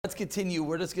let's continue.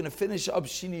 We're just going to finish up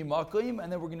Shinuy Makom, and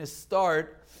then we're going to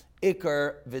start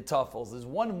ikkur v'tafels. There's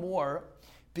one more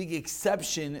big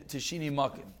exception to Shinuy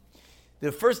Makom.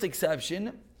 The first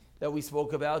exception that we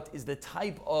spoke about is the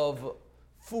type of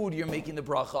food you're making the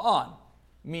bracha on.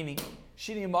 Meaning,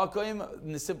 Shinuy Makom,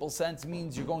 in the simple sense,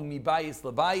 means you're going mibayis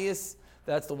lebayis.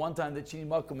 That's the one time that Shinuy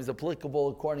Makom is applicable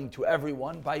according to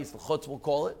everyone. Bayis l'chutz, we'll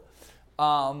call it.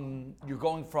 You're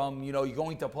going from, you're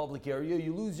going to a public area,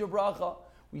 you lose your bracha.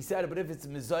 We said, but if it's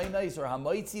mezainis or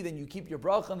hamaitzi, then you keep your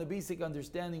bracha. And the basic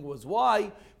understanding was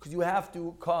why? Because you have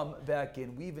to come back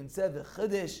in. We even said the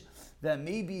chiddush that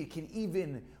maybe it can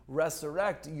even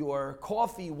resurrect your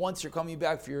coffee once you're coming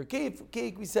back for your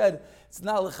cake. We said it's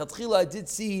not lechatchila. I did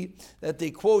see that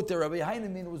they quote that Rabbi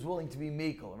Heinemann was willing to be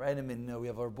mekel. Right? We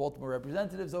have our Baltimore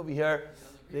representatives over here.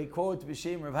 They quote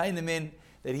B'Shem Rabbi Heinemann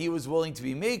that he was willing to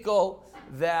be mekel,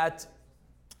 that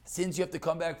since you have to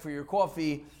come back for your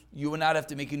coffee, you would not have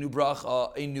to make a new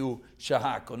bracha, a new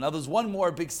shahako. Now there's one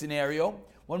more big scenario,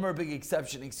 one more big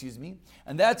exception,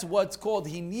 and that's what's called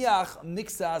hiniach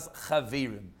mixas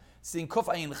chaverim. Sin Kof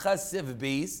Ayin Chasiv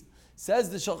Beis says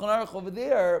the Shulchan Aruch over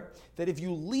there that if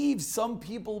you leave some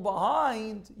people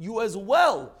behind, you as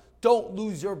well don't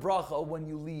lose your bracha when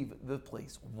you leave the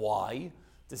place. Why?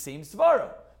 The same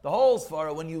svara. The whole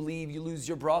svara, when you leave, you lose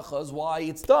your brachas. Why?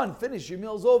 It's done. Finish. Your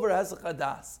meal's over. Hesach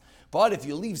hadas. But if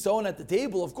you leave someone at the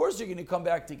table, of course you're going to come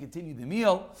back to continue the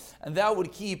meal, and that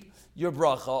would keep your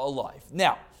bracha alive.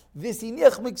 Now, this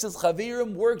hiniach mixas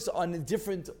chaverim works on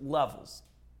different levels.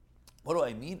 What do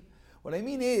I mean? What I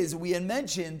mean is, we had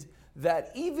mentioned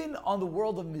that even on the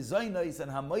world of mizaynais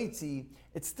and hamaitzi,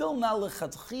 it's still not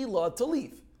lechatchila to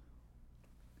leave.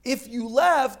 If you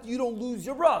left, you don't lose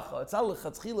your bracha. It's not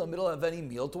lechatchila middle of any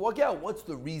meal to walk out. What's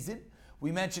the reason?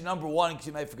 We mentioned number one, because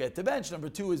you might forget to bench. Number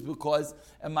two is because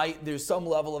there's some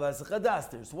level of hesach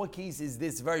hadas there. So what case is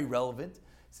this very relevant?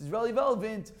 This is really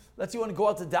relevant. Let's say you want to go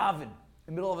out to daven in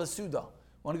the middle of a suda.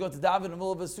 Want to go to daven in the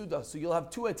middle of a suda. So you'll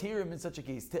have two heterim in such a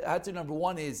case. Heter number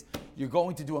one is you're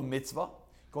going to do a mitzvah.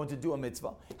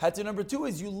 Heter number two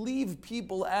is you leave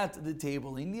people at the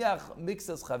table. Hiniach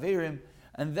mixas chaverim.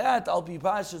 And that, al pi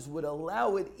pashas, would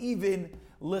allow it even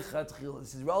lichatchil.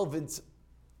 This is relevant.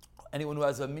 Anyone who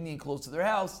has a minyan close to their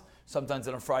house, sometimes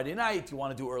on a Friday night, you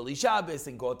want to do early Shabbos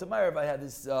and go out to Ma'ariv. I had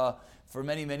this for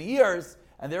many, many years.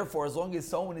 And therefore, as long as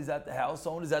someone is at the house,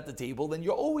 someone is at the table, then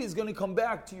you're always going to come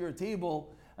back to your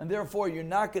table. And therefore, you're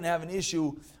not going to have an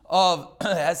issue of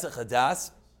hesach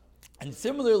hadas. And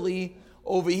similarly,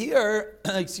 over here,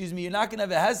 you're not going to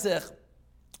have a hesach.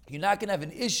 You're not going to have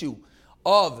an issue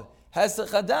of hesach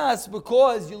hadas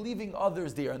because you're leaving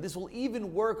others there. And this will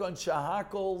even work on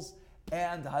shahakos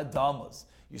and hadamas.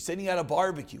 You're sitting at a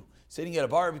barbecue.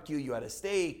 You had a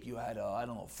steak, you had,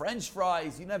 French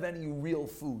fries. You don't have any real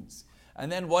foods. And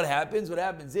then what happens? What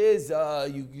happens is,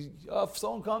 if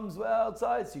someone comes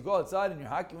outside, so you go outside and you're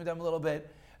hacking with them a little bit,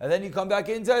 and then you come back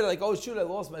inside, like, oh shoot, I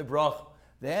lost my bracha.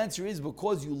 The answer is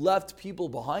because you left people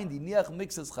behind. Hiniach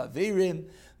mixas chaverim.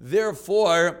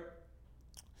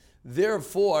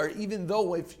 Therefore, even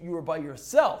though if you were by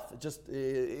yourself, just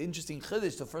interesting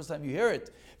chiddush, the first time you hear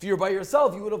it, if you were by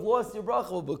yourself, you would have lost your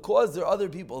bracha. But because there are other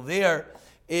people there,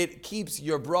 it keeps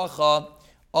your bracha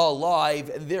alive,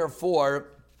 and therefore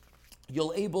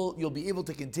you'll be able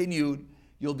to continue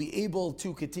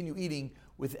eating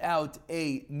without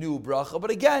a new bracha. But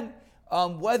again,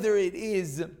 whether it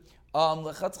is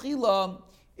lechatchila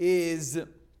is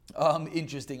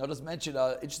interesting. I'll just mention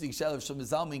an interesting shayla of Shlomo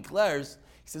Zalman Claire's.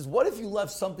 He says, what if you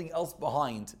left something else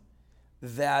behind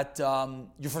that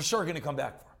you're for sure going to come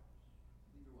back for?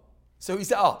 So he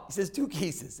says two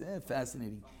cases.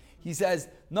 Fascinating. He says,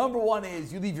 number one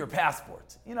is you leave your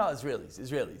passport.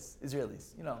 Israelis.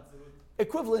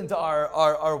 Equivalent to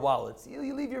our wallets.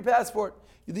 You leave your passport.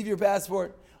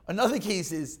 Another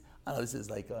case is, this is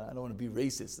like, I don't want to be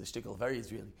racist, the shtickle, very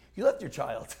Israeli. You left your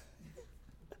child.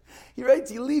 He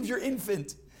writes, he leaves your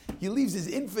infant. He leaves his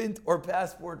infant or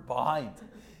passport behind.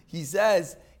 He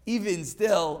says, even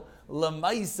still,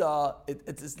 lamaisa,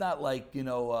 it's not like,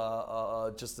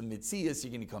 just a mitzias,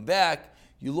 you're going to come back.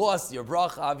 You lost your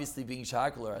bracha, obviously being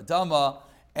shakal or adama,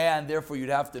 and therefore you'd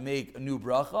have to make a new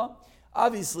bracha.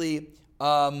 Obviously,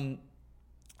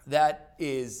 that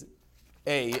is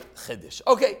a chiddush.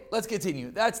 Okay, let's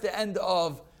continue. That's the end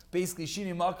of basically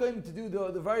Shinuy Makom. To do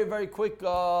the very, very quick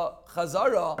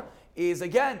chazara is,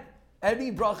 again,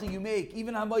 any bracha you make,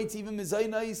 even hamaitz, even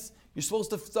mizaynais, you're supposed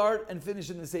to start and finish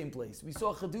in the same place. We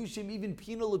saw chadushim, even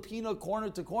pina lepina, corner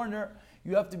to corner.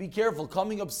 You have to be careful.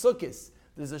 Coming up sukkos,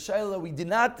 there's a shayla that we did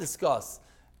not discuss.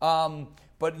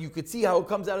 But you could see how it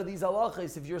comes out of these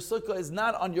halachas. If your sukkah is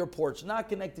not on your porch, not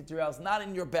connected to your house, not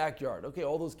in your backyard, okay,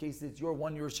 all those cases, it's your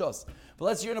shus. But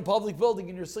let's say you're in a public building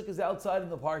and your sukkah is outside in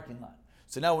the parking lot.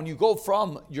 So now when you go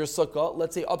from your sukkah,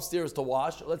 let's say upstairs to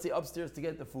wash, or let's say upstairs to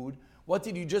get the food, what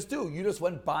did you just do? You just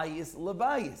went bayis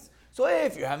lebayis. So hey,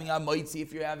 if you're having a maitzi,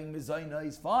 if you're having mezayna,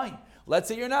 is fine. Let's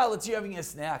say you're not. Let's say you're having a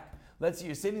snack. Let's say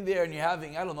you're sitting there and you're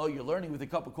having, I don't know, you're learning with a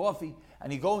cup of coffee,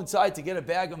 and you go inside to get a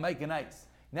bag of Mike and Ice.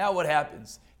 Now what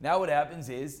happens? Now what happens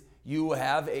is you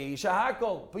have a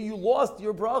shahakol, but you lost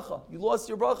your bracha. You lost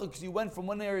your bracha because you went from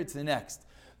one area to the next.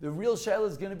 The real shayla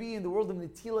is going to be in the world of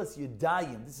Netilas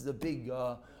Yadayim. This is a big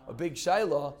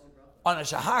shayla on a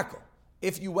shahakol.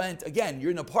 If you went, again,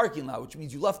 you're in a parking lot, which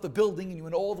means you left the building and you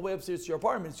went all the way upstairs to your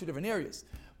apartment. It's two different areas.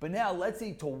 But now, let's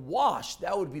say to wash,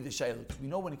 that would be the shayla. Because we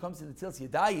know when it comes to Netilas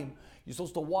Yadayim, you're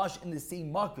supposed to wash in the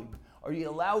same makom. Are you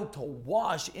allowed to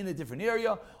wash in a different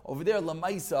area? Over there,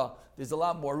 Lamaisa, there's a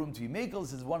lot more room to be made.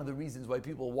 This is one of the reasons why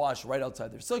people wash right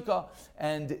outside their sukkah.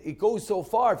 And it goes so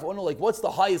far, if you want to know, what's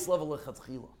the highest level of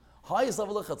chatchila? Highest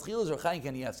level of chatchila is Rechaim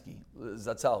Kanievsky.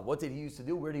 Zatzal. What did he used to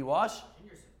do? Where did he wash?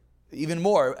 Even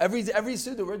more. Every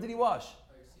Suda, where did he wash?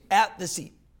 At the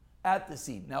seat. At the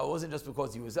seat. Now, it wasn't just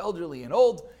because he was elderly and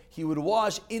old. He would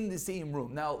wash in the same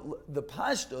room. Now, the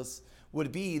pashtus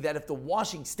would be that if the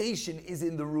washing station is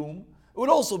in the room, it would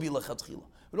also be lechatchila.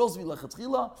 It would also be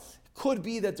lechatchila. Could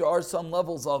be that there are some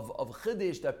levels of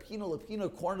chiddush, that pina lepina,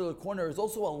 corner to corner is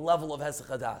also a level of hesach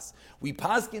hadas. We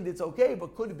paskined it's okay,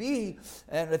 but could be,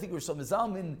 and I think Rosh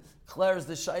Zalman declares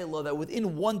the shayla that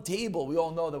within one table, we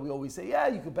all know that we always say, yeah,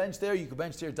 you could bench there,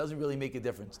 it doesn't really make a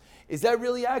difference. Is that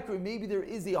really accurate? Maybe there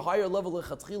is a higher level of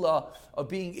chatchila of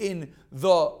being in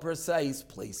the precise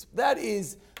place. That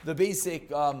is the basic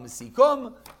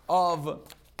sikum of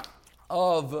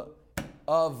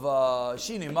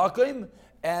Shinuy Makom.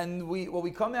 And what we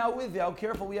come out with, how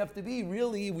careful we have to be,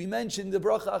 really, we mentioned the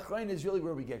bracha achrein is really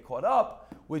where we get caught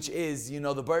up, which is,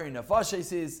 the bari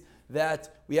nefashes is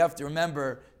that we have to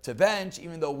remember to bench,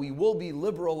 even though we will be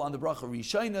liberal on the bracha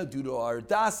rishayna due to our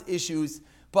das issues,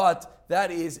 but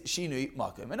that is Shinuy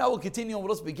Makom. And now we'll continue, and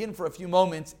we'll just begin for a few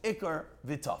moments, ikkur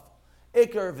v'tafel.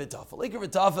 Ikkur v'tafel. Ikkur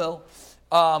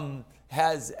v'tafel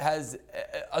has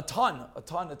a ton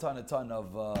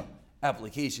of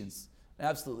applications.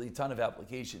 Absolutely a ton of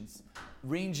applications,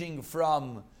 ranging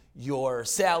from your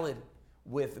salad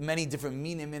with many different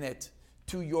minim in it,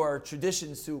 to your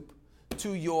tradition soup,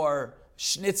 to your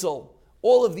schnitzel.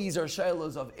 All of these are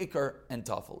shaylos of ikkur and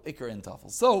tafel.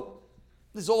 So,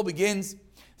 this all begins,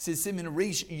 says Simin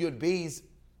Reish Yud Beis,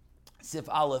 Sif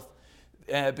Aleph,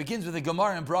 begins with a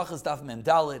Gemara in Brachos Daf Mem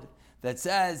Daled, that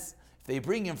says, if they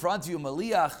bring in front of you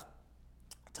Maliach,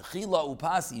 Techila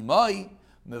Upasi Mai,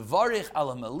 Mevarich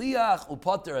ala maliach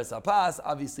upater es apas.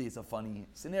 Obviously, it's a funny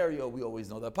scenario. We always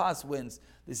know that pas wins.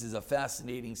 This is a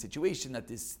fascinating situation that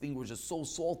this thing was just so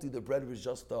salty. The bread was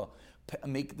just to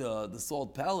make the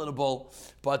salt palatable.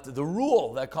 But the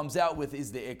rule that comes out with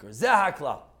is the ikkur.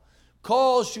 Zehakla.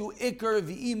 Kol shu ikkur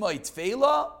v'imay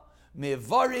tfeila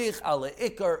mevarich ala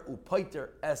ikkur upater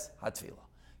es hatfeila.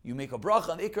 You make a bracha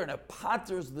on ikkur and it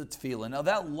patters the tefillah. Now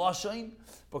that lashon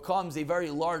becomes a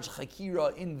very large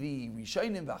chakira in the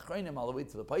Rishonim, v'achrayim, all the way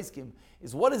to the Paiskim,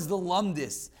 is what is the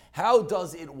lumdis? How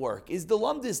does it work? Is the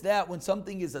lumdis that when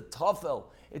something is a tafel,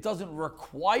 it doesn't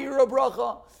require a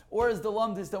bracha? Or is the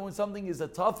lumdis that when something is a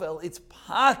tafel, it's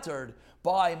pattered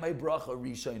by my bracha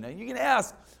Rishonim? And you can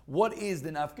ask, what is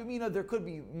the nafkamina? There could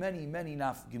be many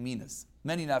nafkaminas.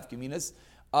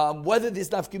 Whether this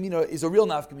nafkamina is a real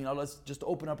nafkamina, let's just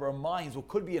open up our minds. What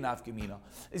could be a nafkamina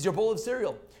is your bowl of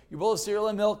cereal. Your bowl of cereal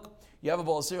and milk. You have a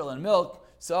bowl of cereal and milk.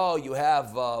 So you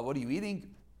have, what are you eating?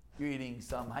 You're eating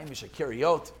some haimish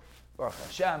kiryot, Baruch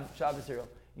Hashem, Shabbos cereal.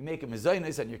 You make a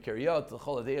mezainis on your kiryot, the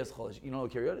choladeyas, you know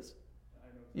what kiryot is?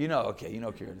 You know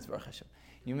kiryot is, Baruch Hashem.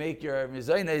 You make your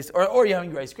mezainis, or you're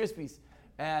having your Rice Krispies,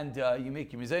 and you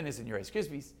make your mezainis and your Rice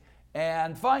Krispies,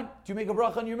 and fine, do you make a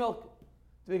bracha on your milk?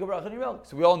 To make a bracha on your milk.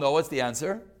 So we all know what's the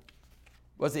answer.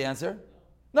 What's the answer?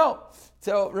 No.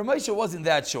 So Ramesha wasn't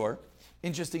that sure,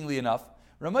 interestingly enough.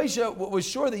 Ramesha was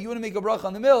sure that you want to make a bracha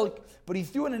on the milk, but he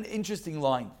threw in an interesting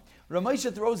line.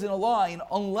 Ramesha throws in a line,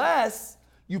 unless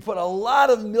you put a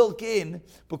lot of milk in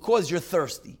because you're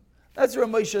thirsty. That's what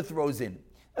Ramesha throws in.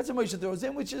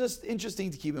 Which is just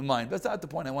interesting to keep in mind. That's not the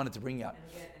point I wanted to bring out.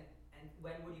 And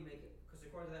when would you make it? Because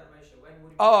according to that Ramesha, when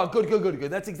would you Oh, good.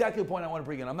 That's exactly the point I want to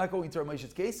bring in. I'm not going to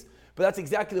Ramesha's case, but that's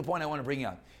exactly the point I want to bring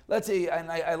out. Let's say,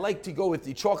 and I like to go with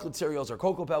the chocolate cereals or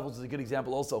Cocoa Pebbles is a good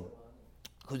example also.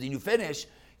 Because when you finish,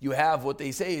 you have what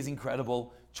they say is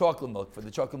incredible chocolate milk. For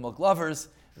the chocolate milk lovers,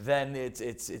 then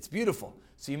it's beautiful.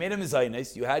 So you made a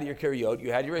mezainis, you had your karyot,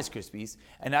 you had your Rice Krispies,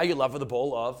 and now you're left with a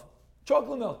bowl of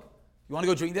chocolate milk. You want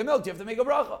to go drink their milk, you have to make a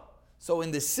bracha. So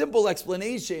in the simple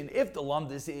explanation, if the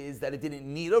lumdis is that it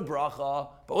didn't need a bracha,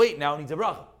 but wait, now it needs a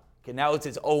bracha. Okay, now it's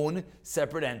its own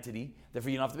separate entity,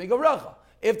 therefore you don't have to make a bracha.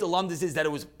 If the lumdis is that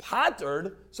it was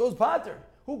pattered, so it's pattered.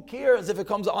 Who cares if it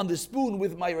comes on the spoon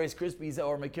with my Rice Krispies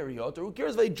or my karyot, or who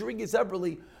cares if I drink it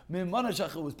separately? It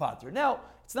was pattered. Now,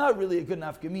 it's not really a good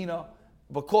nafkamina,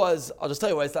 because, I'll just tell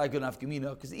you why it's not a good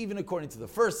nafkamina, because even according to the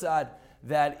first side,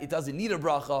 that it doesn't need a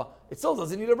bracha, it still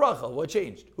doesn't need a bracha. What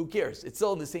changed? Who cares? It's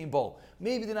still in the same bowl.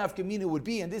 Maybe the nafkamina would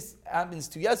be, and this happens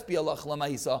to Yesbi Allah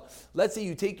Lamaisa, let's say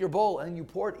you take your bowl and you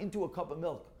pour it into a cup of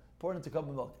milk. Pour it into a cup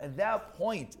of milk. At that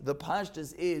point, the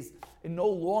pashtus is, it no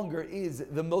longer is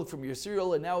the milk from your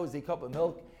cereal, and now is a cup of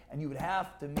milk, and you would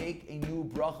have to make a new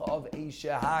bracha of a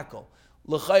shehakol.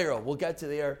 L'chayra, we'll get to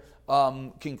there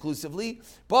conclusively,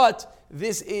 but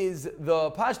this is,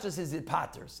 the pashtus is it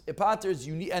patters. It patters,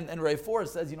 you need, and Ray 4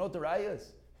 says, you know what the raya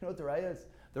is? You know what the raya is?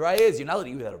 The raya is, you're not allowed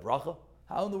to eat without a bracha.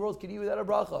 How in the world can you eat without a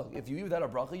bracha? If you eat without a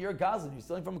bracha, you're a gazan, you're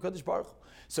stealing from a Kodesh Baruch Hu.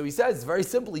 So he says, very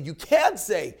simply, you can't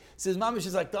say, says Mamish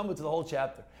is like Talmud to the whole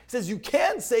chapter. He says, you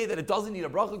can't say that it doesn't need a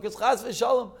bracha, because chas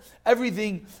v'shalom,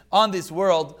 everything on this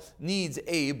world needs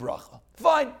a bracha.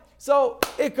 Fine. So,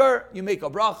 ikkur, you make a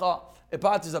bracha, it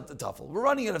patters up the tafel. We're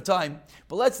running out of time,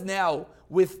 but let's now,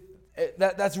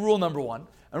 that's rule number 1.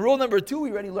 And rule number 2,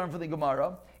 we already learned from the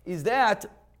Gemara, is that,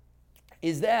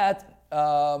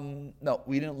 no,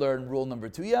 we didn't learn rule number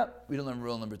 2 yet.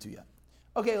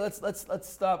 Okay, let's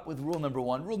stop with rule number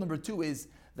 1. Rule number 2 is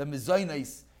the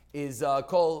mezainis is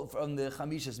called from the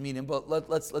chamishas minim, but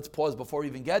let's pause before we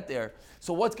even get there.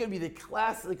 So what's going to be the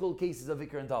classical cases of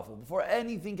ikkur and tafel? Before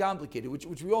anything complicated, which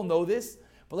we all know this,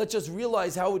 but let's just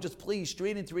realize how it just plays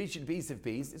straight into Rishon Basiv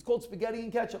paste. It's called spaghetti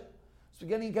and ketchup.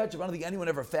 Spaghetti and ketchup. I don't think anyone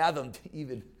ever fathomed,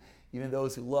 even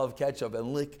those who love ketchup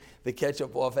and lick the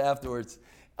ketchup off afterwards.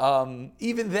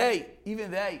 Even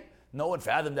they, no one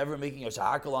fathomed ever making a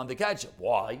shehakol on the ketchup.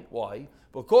 Why?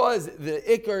 Because the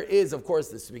ikkur is, of course,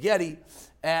 the spaghetti,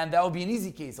 and that would be an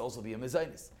easy case, also be a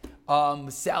mezainis.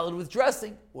 Salad with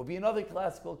dressing will be another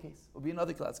classical case.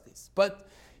 But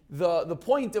the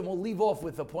point, and we'll leave off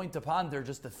with the point to ponder,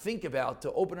 just to think about,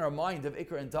 to open our mind of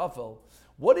ikkur and tafel.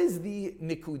 What is the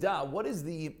nikuda? What is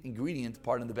the ingredient,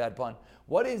 pardon the bad pun,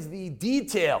 what is the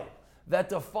detail that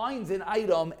defines an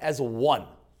item as one?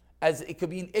 As it could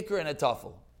be an ikkur and a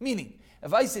tafel. Meaning,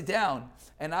 if I sit down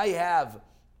and I have,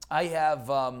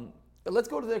 let's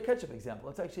go to the ketchup example.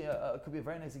 That's actually could be a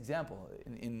very nice example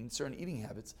in certain eating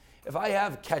habits. If I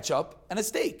have ketchup and a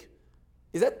steak,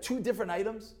 is that 2 different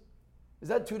items?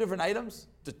 There aren't 2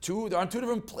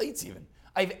 different plates even.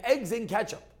 I have eggs and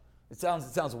ketchup. It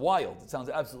sounds wild. It sounds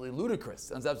absolutely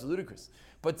ludicrous.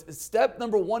 But step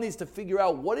number 1 is to figure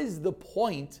out what is the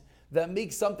point that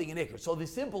makes something an ikkur. So the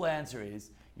simple answer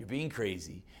is, you're being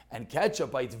crazy. And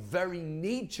ketchup, by its very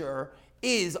nature,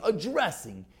 is a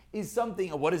dressing. Is something,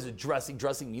 what is a dressing?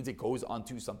 Dressing means it goes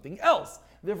onto something else.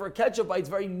 Therefore, ketchup, by its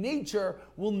very nature,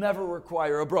 will never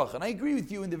require a bracha. And I agree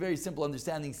with you in the very simple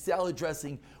understanding. Salad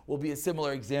dressing will be a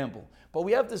similar example. But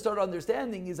we have to start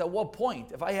understanding is at what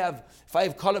point. If I have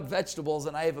cut up vegetables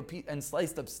and I have and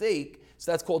sliced up steak,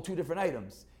 so that's called 2 different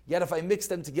items. Yet if I mix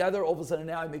them together, all of a sudden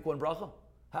now I make one bracha.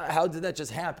 How did that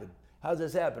just happen? How does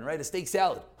this happen, right? A steak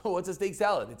salad. What's a steak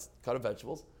salad? It's cut up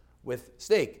vegetables with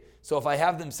steak. So if I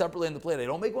have them separately on the plate, I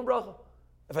don't make one bracha.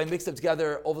 If I mix them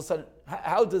together, all of a sudden,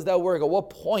 how does that work? At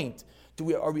what point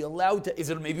are we allowed to,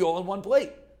 is it maybe all in one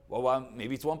plate? Well,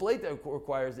 maybe it's one plate that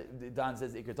requires, Don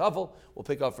says, ikkur tafel. We'll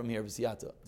pick up from here, v'siyata.